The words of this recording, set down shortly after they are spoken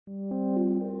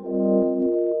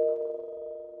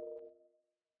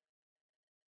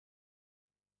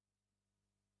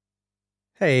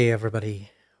Hey everybody,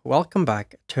 welcome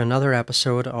back to another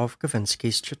episode of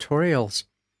Gavinsky's Tutorials.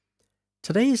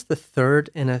 Today is the third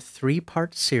in a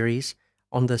three-part series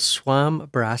on the Swam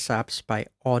Brass apps by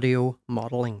Audio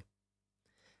Modeling.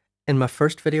 In my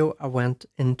first video I went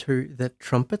into the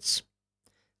trumpets,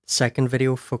 the second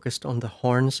video focused on the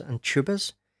horns and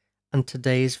tubas, and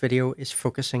today's video is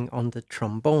focusing on the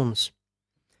trombones.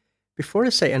 Before I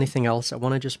say anything else, I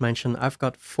want to just mention I've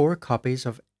got 4 copies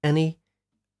of any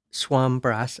Swam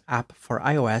Brass app for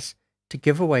iOS to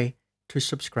give away to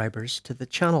subscribers to the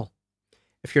channel.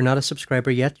 If you're not a subscriber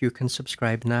yet, you can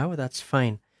subscribe now, that's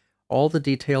fine. All the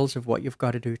details of what you've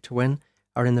got to do to win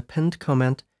are in the pinned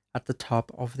comment at the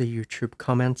top of the YouTube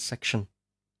comments section.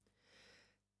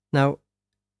 Now,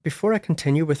 before I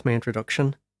continue with my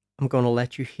introduction, I'm going to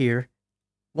let you hear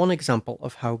one example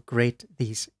of how great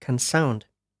these can sound.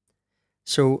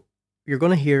 So you're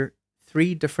going to hear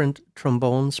 3 different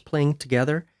trombones playing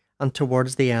together, and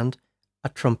towards the end, a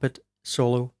trumpet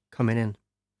solo coming in.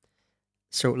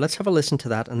 So let's have a listen to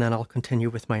that, and then I'll continue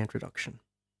with my introduction.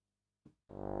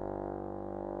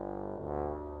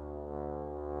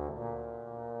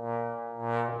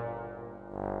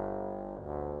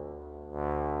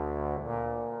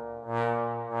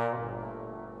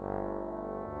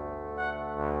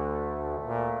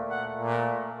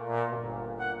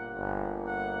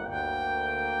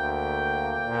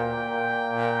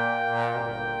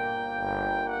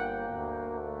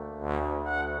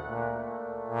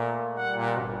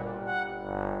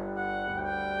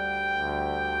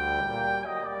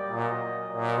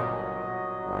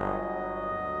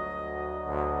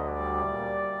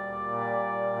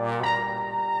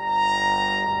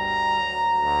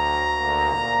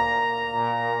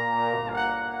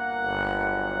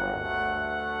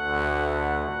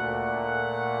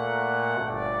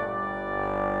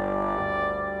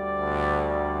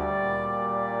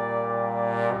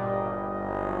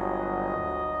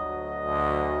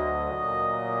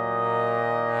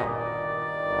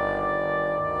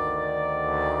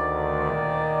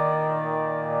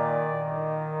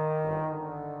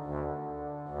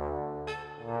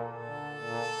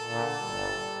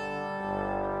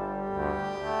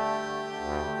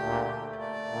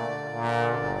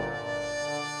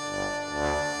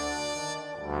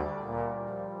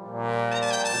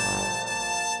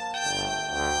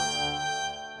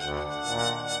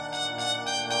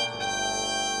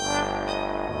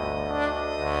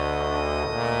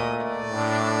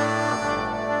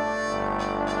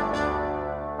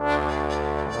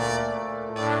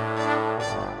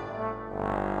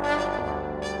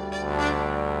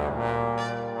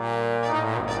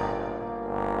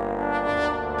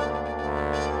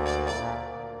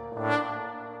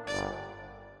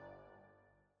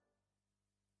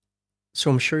 So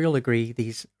I'm sure you'll agree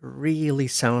these really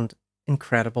sound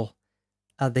incredible.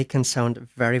 They can sound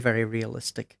very, very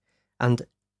realistic. And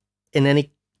in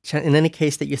any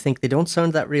case that you think they don't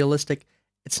sound that realistic,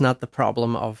 it's not the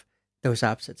problem of those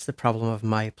apps. It's the problem of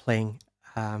my playing.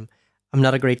 I'm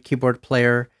not a great keyboard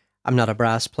player. I'm not a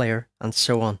brass player, and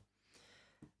so on.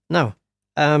 Now,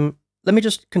 let me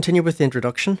just continue with the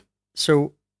introduction.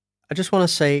 So I just want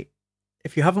to say,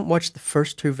 if you haven't watched the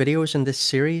first 2 videos in this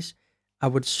series, I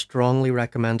would strongly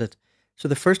recommend it. So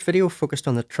the first video focused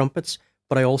on the trumpets,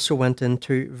 but I also went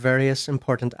into various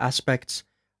important aspects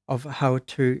of how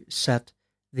to set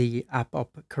the app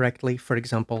up correctly, for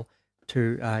example,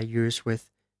 to use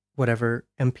with whatever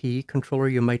MPE controller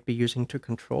you might be using to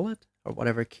control it, or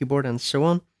whatever keyboard, and so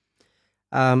on.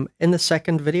 In the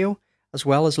second video, as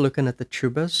well as looking at the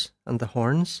tubas and the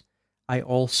horns, I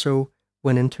also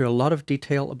went into a lot of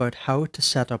detail about how to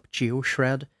set up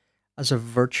GeoShred as a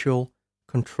virtual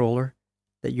controller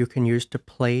that you can use to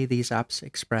play these apps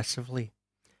expressively.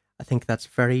 I think that's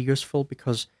very useful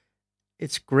because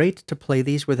it's great to play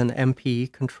these with an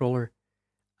MPE controller,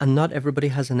 and not everybody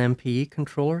has an MPE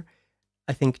controller.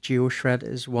 I think GeoShred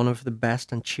is one of the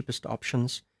best and cheapest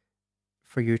options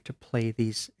for you to play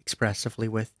these expressively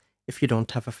with if you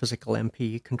don't have a physical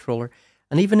MPE controller.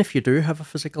 And even if you do have a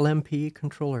physical MPE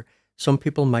controller, some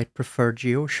people might prefer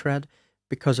GeoShred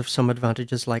because of some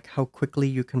advantages like how quickly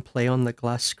you can play on the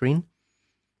glass screen,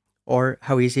 or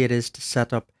how easy it is to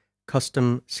set up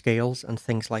custom scales and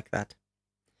things like that.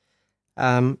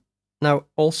 Now,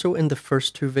 also in the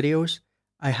first 2 videos,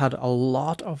 I had a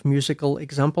lot of musical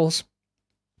examples,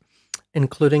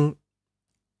 including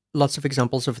lots of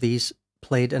examples of these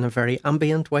played in a very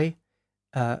ambient way,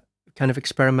 kind of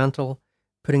experimental,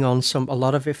 putting on a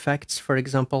lot of effects, for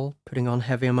example, putting on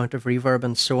heavy amount of reverb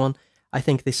and so on. I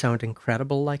think they sound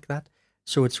incredible like that.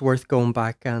 So it's worth going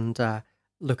back and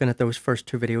looking at those first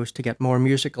 2 videos to get more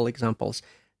musical examples.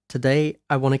 today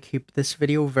I want to keep this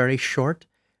video very short.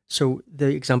 So the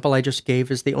example I just gave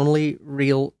is the only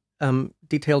real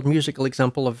detailed musical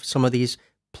example of some of these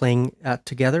playing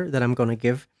together that I'm going to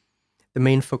give. The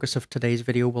main focus of today's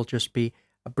video will just be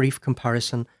a brief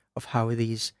comparison of how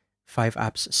these 5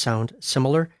 apps sound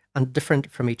similar and different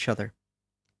from each other.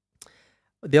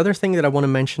 The other thing that I want to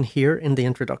mention here in the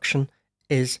introduction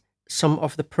is some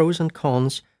of the pros and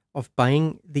cons of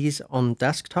buying these on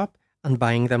desktop and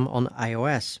buying them on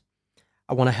iOS.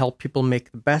 I want to help people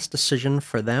make the best decision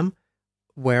for them,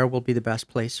 where will be the best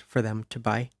place for them to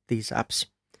buy these apps.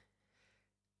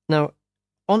 Now,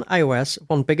 on iOS,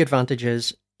 one big advantage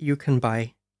is you can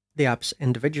buy the apps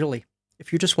individually.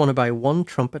 If you just want to buy one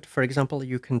trumpet, for example,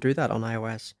 you can do that on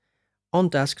iOS. On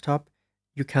desktop,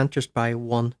 you can't just buy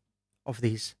one of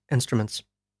these instruments.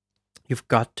 You've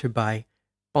got to buy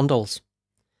bundles.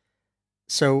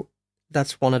 So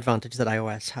that's one advantage that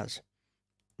iOS has.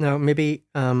 Now, maybe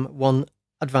one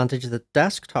advantage that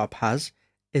desktop has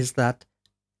is that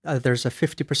there's a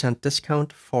 50%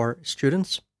 discount for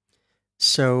students.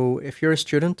 So if you're a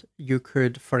student, you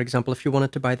could, for example, if you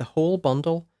wanted to buy the whole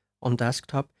bundle on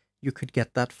desktop, you could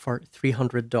get that for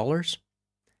 $300,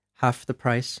 half the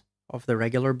price of the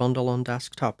regular bundle on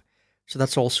desktop. So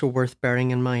that's also worth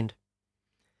bearing in mind.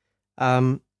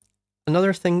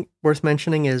 Another thing worth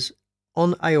mentioning is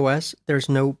on iOS, there's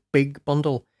no big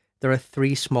bundle. There are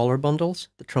 3 smaller bundles: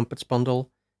 the trumpets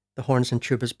bundle, the horns and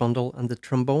tubas bundle, and the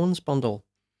trombones bundle.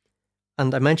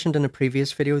 And I mentioned in a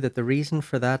previous video that the reason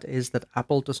for that is that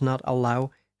Apple does not allow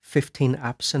 15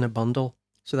 apps in a bundle.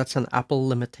 So that's an Apple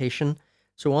limitation.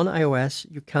 So on iOS,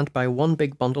 you can't buy one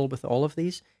big bundle with all of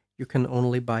these. You can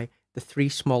only buy the 3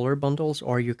 smaller bundles,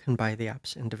 or you can buy the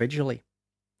apps individually.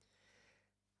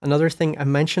 Another thing I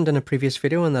mentioned in a previous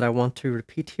video and that I want to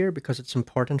repeat here because it's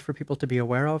important for people to be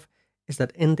aware of is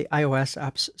that in the iOS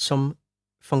apps, some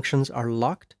functions are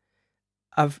locked.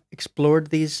 I've explored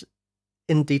these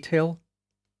in detail,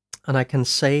 and I can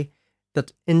say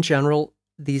that in general,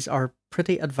 these are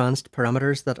pretty advanced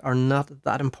parameters that are not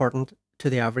that important to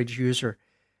the average user.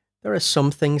 There are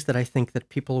some things that I think that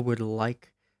people would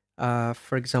like.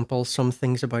 For example, some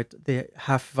things about the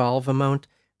half valve amount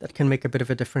that can make a bit of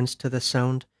a difference to the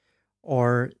sound,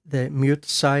 or the mute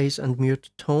size and mute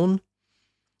tone.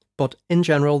 But in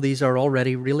general, these are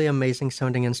already really amazing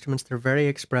sounding instruments. They're very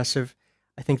expressive.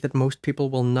 I think that most people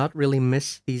will not really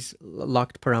miss these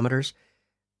locked parameters.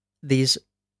 These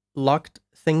locked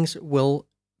things will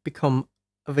become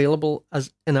available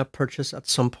as in-app purchase at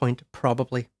some point,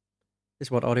 probably, is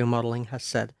what Audio Modeling has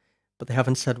said. But they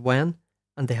haven't said when,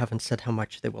 and they haven't said how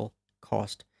much they will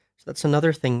cost. So that's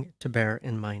another thing to bear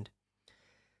in mind.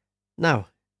 Now,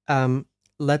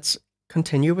 let's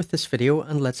continue with this video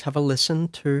and let's have a listen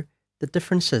to the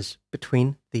differences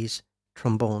between these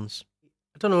trombones.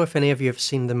 I don't know if any of you have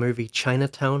seen the movie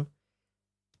Chinatown.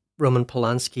 Roman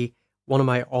Polanski, one of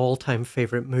my all-time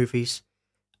favorite movies,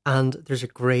 and there's a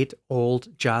great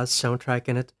old jazz soundtrack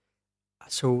in it.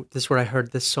 So this is where I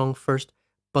heard this song first.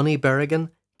 Bunny Berrigan,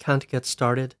 Can't Get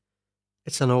Started.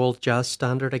 It's an old jazz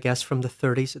standard, I guess, from the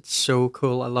 30s. It's so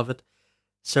cool. I love it.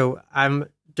 So I'm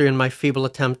doing my feeble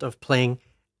attempt of playing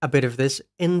a bit of this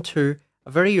into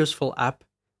a very useful app,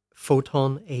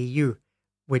 Photon AU,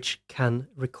 which can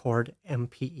record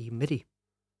MPE MIDI.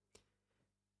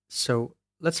 So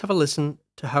let's have a listen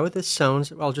to how this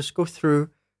sounds. I'll just go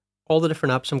through all the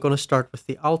different apps. I'm going to start with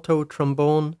the alto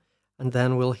trombone, and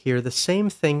then we'll hear the same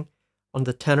thing on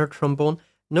the tenor trombone.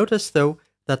 Notice, though,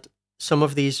 that some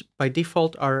of these by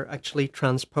default are actually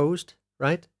transposed,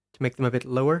 right, to make them a bit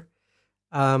lower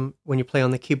when you play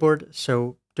on the keyboard,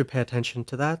 so do pay attention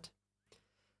to that.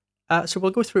 So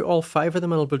we'll go through all 5 of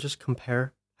them and we'll just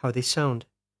compare how they sound.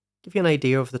 Give you an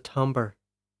idea of the timbre.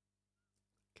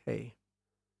 Okay.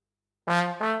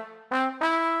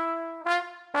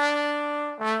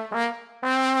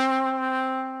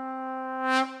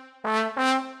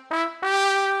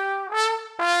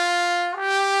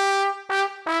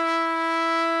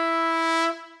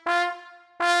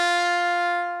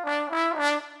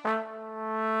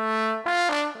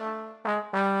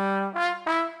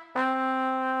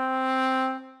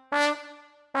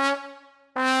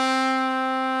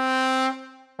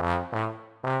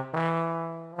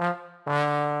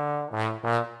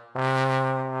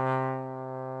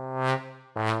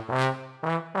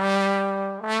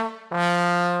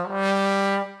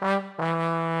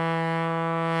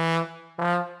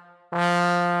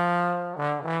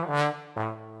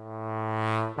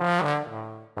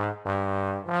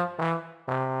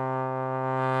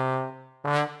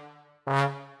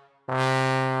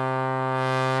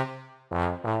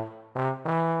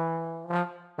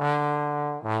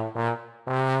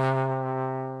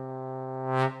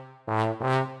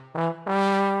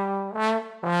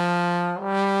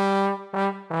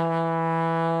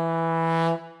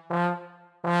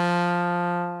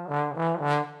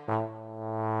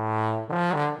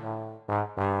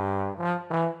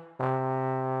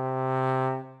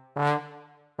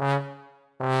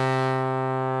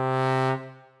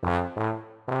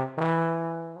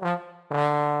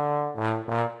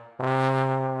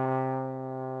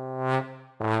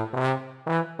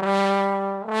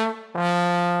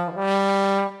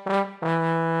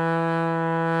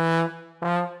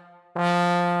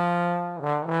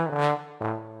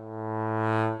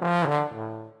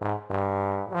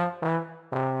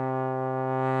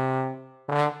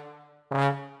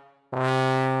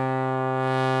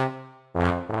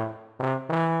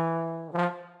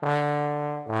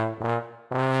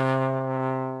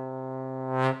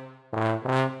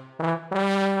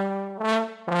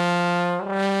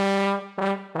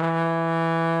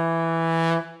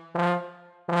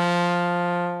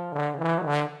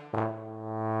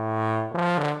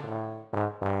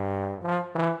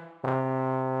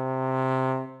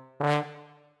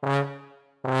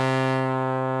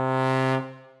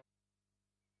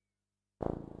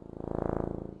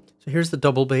 So here's the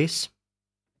double bass.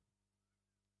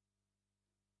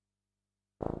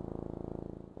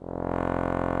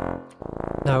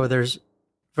 Now there's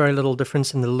very little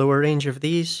difference in the lower range of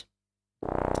these,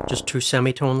 just 2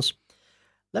 semitones.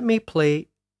 Let me play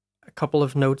a couple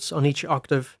of notes on each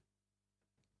octave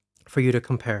for you to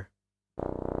compare.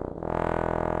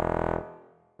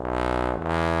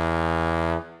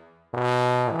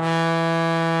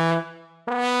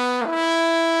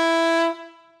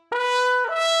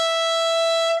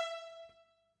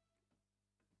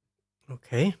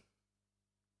 Okay.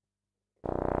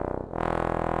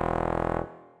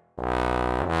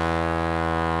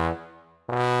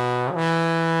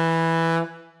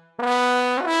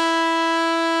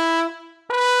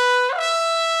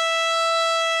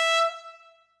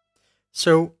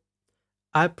 So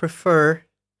I prefer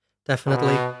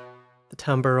definitely the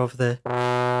timbre of the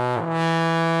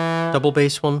double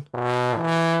bass one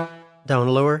down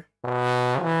lower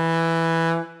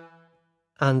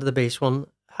and the bass one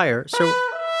higher. So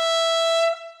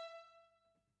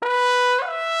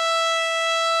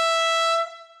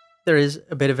there is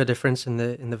a bit of a difference in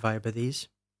the vibe of these.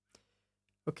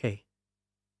 Okay.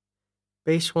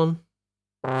 Bass one.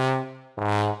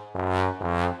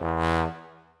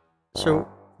 So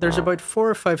there's about 4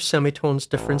 or 5 semitones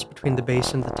difference between the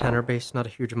bass and the tenor bass, not a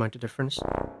huge amount of difference.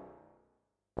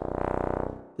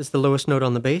 This is the lowest note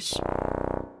on the bass.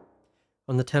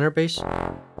 On the tenor bass,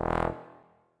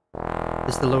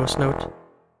 this is the lowest note.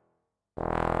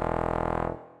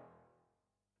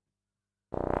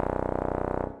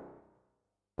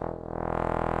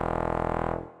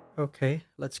 Okay,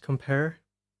 let's compare.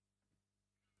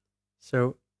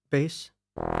 So, bass.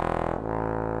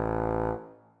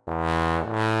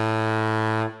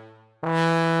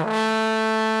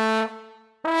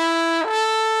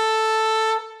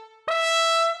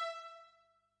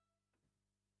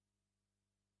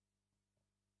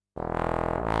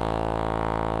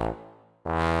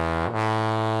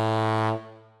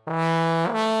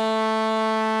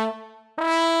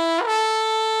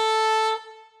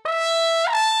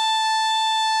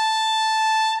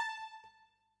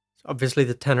 Obviously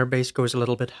the tenor bass goes a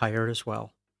little bit higher as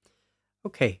well.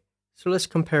 Okay, so let's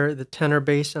compare the tenor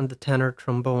bass and the tenor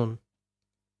trombone.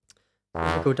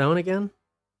 Go down again.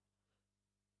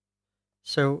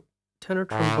 So tenor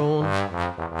trombone,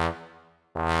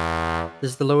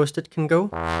 this is the lowest it can go.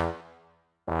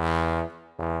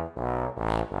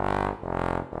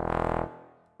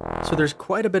 So there's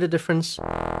quite a bit of difference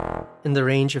in the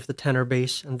range of the tenor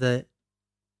bass and the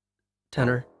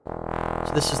tenor.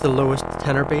 So this is the lowest the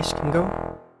tenor bass can go.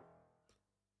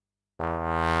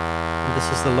 And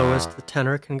this is the lowest the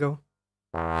tenor can go.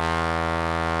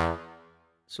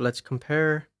 So let's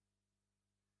compare.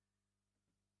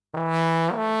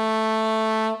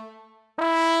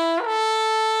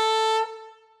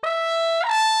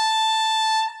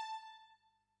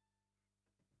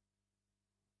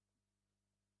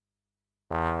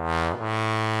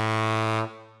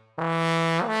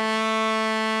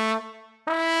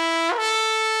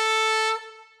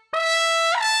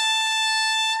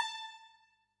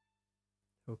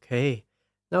 Okay,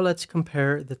 now let's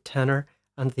compare the tenor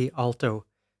and the alto.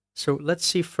 So let's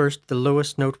see first the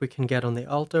lowest note we can get on the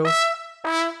alto.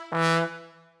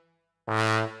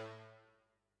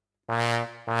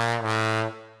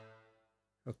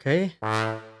 Okay,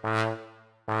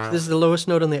 so this is the lowest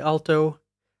note on the alto,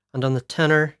 and on the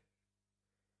tenor.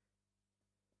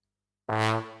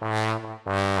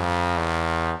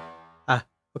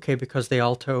 Okay, because the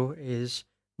alto is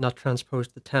not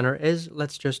transposed, the tenor is.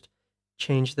 Let's just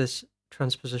change this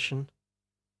transposition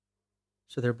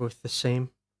so they're both the same.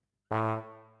 So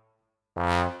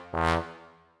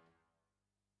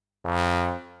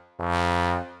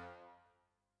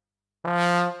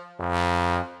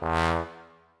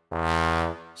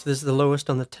this is the lowest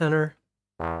on the tenor.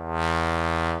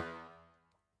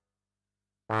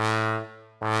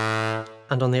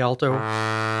 And on the alto,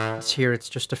 it's here, it's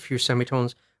just a few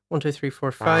semitones. 1, 2, 3,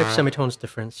 4, 5 semitones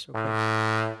difference.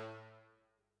 Okay.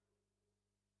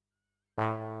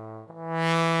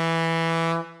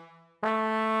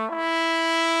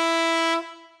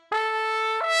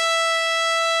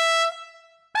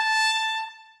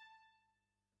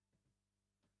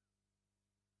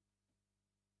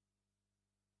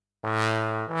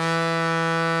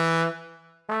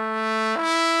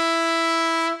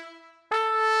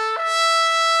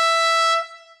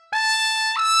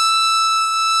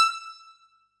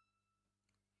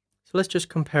 So let's just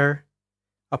compare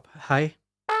up high.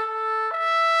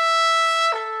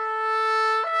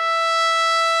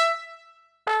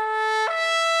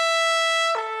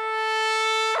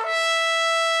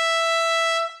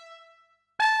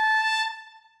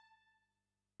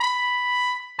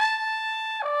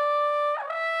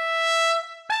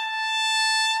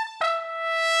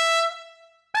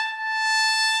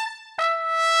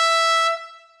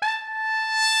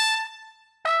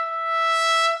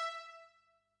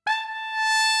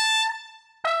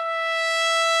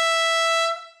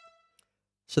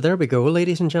 So there we go,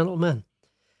 ladies and gentlemen.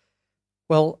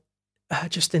 Well,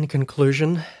 just in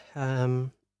conclusion,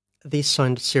 these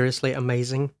sound seriously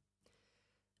amazing.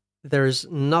 There's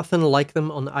nothing like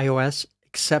them on iOS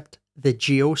except the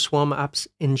GeoSwam apps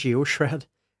in GeoShred,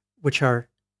 which are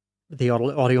the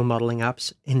audio modeling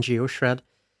apps in GeoShred.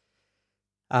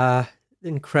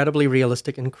 Incredibly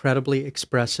realistic, incredibly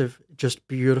expressive, just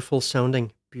beautiful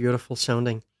sounding, beautiful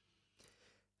sounding.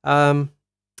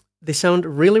 They sound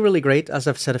really, really great, as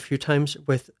I've said a few times,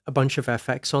 with a bunch of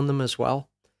FX on them as well.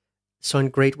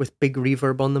 Sound great with big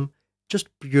reverb on them. Just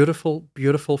beautiful,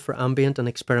 beautiful for ambient and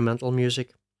experimental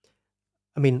music.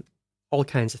 I mean, all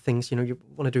kinds of things. You know, you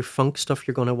want to do funk stuff,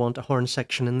 you're going to want a horn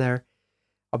section in there.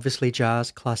 Obviously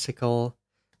jazz, classical,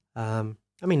 I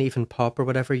mean, even pop or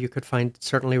whatever, you could find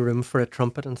certainly room for a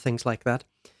trumpet and things like that.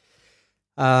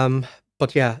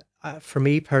 But yeah, for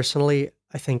me personally,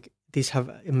 I think these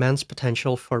have immense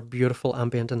potential for beautiful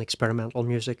ambient and experimental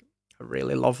music. I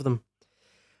really love them.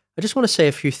 I just want to say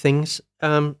a few things.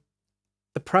 The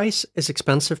price is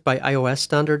expensive by iOS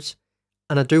standards,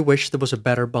 and I do wish there was a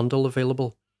better bundle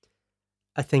available.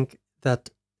 I think that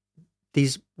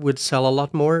these would sell a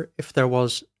lot more if there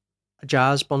was a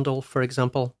jazz bundle, for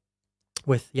example,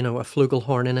 with, you know, a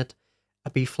flugelhorn in it, a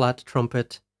B-flat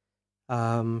trumpet,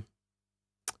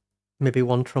 maybe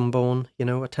one trombone, you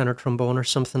know, a tenor trombone or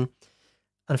something,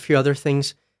 and a few other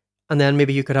things. And then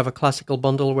maybe you could have a classical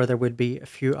bundle where there would be a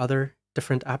few other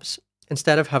different apps,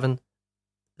 instead of having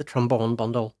the trombone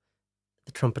bundle,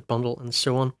 the trumpet bundle, and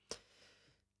so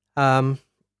on.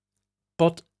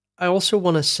 But I also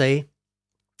want to say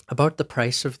about the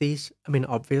price of these. I mean,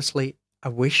 obviously, I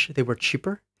wish they were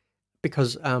cheaper,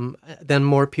 because then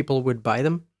more people would buy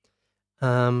them.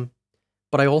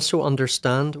 But I also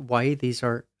understand why these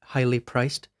are highly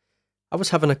priced. I was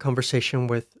having a conversation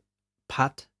with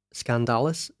Pat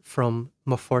Scandalis from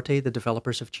Maforte, the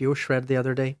developers of GeoShred, the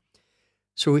other day.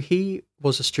 So he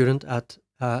was a student at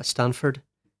Stanford,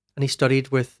 and he studied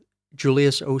with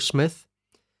Julius O. Smith,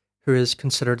 who is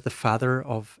considered the father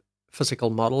of physical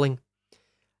modeling.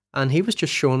 And he was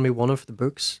just showing me one of the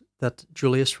books that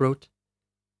Julius wrote,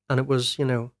 and it was, you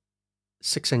know,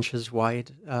 6 inches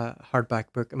wide,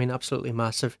 hardback book. I mean, absolutely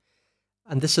massive.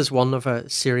 And this is one of a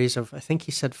series of, I think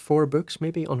he said 4 books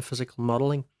maybe on physical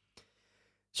modeling.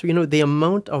 So, you know, the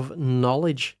amount of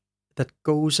knowledge that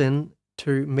goes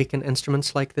into making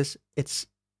instruments like this, it's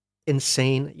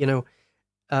insane. You know,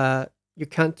 you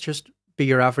can't just be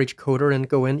your average coder and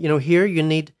go in. You know, here you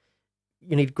need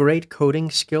great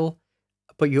coding skill,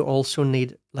 but you also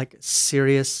need like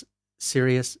serious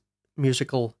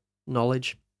musical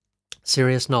knowledge,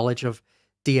 serious knowledge of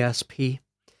DSP.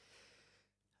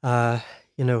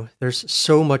 You know, there's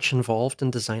so much involved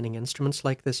in designing instruments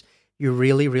like this. You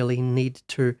really, really need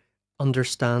to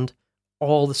understand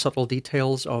all the subtle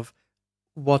details of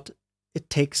what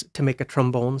it takes to make a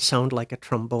trombone sound like a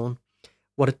trombone,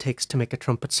 what it takes to make a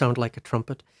trumpet sound like a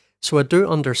trumpet. So I do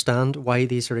understand why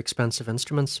these are expensive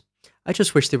instruments. I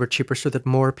just wish they were cheaper so that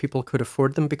more people could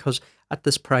afford them, because at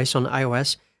this price on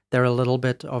iOS, they're a little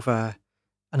bit of an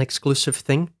exclusive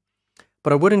thing.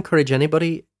 But I would encourage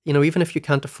anybody, you know, even if you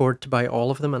can't afford to buy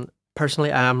all of them, and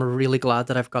personally, I am really glad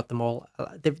that I've got them all.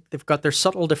 They've got their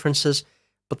subtle differences,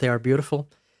 but they are beautiful.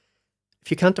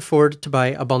 If you can't afford to buy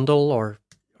a bundle or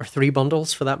 3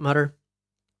 bundles for that matter,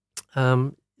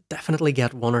 definitely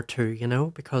get 1 or 2, you know,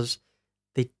 because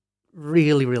they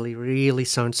really, really, really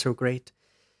sound so great.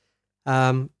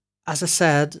 As I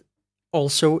said,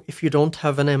 also, if you don't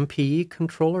have an MPE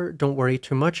controller, don't worry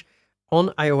too much. On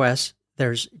iOS,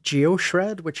 there's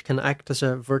GeoShred, which can act as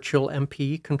a virtual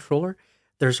MPE controller.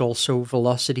 There's also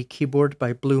Velocity Keyboard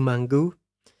by Blue Mango,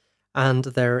 and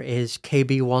there is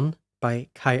KB1 by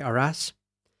Kai Arras.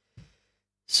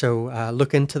 So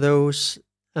look into those.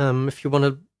 If you want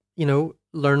to, you know,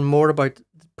 learn more about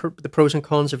the pros and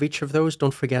cons of each of those,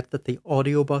 don't forget that the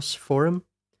Audiobus forum,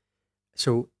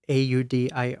 so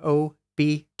AUDIOB.US,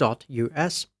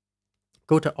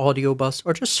 go to Audiobus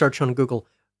or just search on Google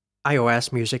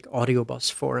iOS Music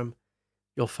Audiobus forum.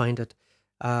 You'll find it.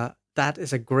 That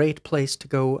is a great place to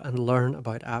go and learn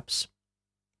about apps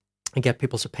and get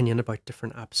people's opinion about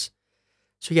different apps.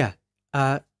 So yeah,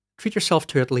 treat yourself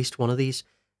to at least one of these,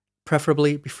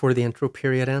 preferably before the intro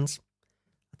period ends.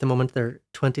 At the moment, they're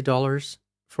 $20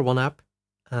 for one app,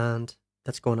 and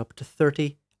that's going up to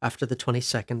 $30 after the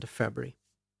 22nd of February.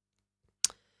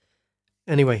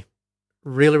 Anyway,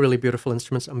 really, really beautiful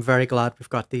instruments. I'm very glad we've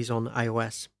got these on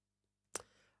iOS.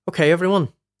 Okay,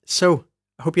 everyone. So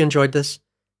I hope you enjoyed this.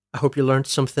 I hope you learned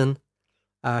something.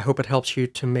 I hope it helps you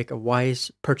to make a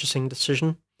wise purchasing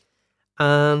decision.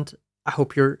 And I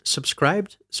hope you're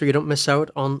subscribed so you don't miss out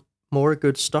on more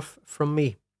good stuff from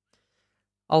me.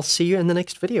 I'll see you in the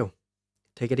next video.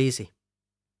 Take it easy.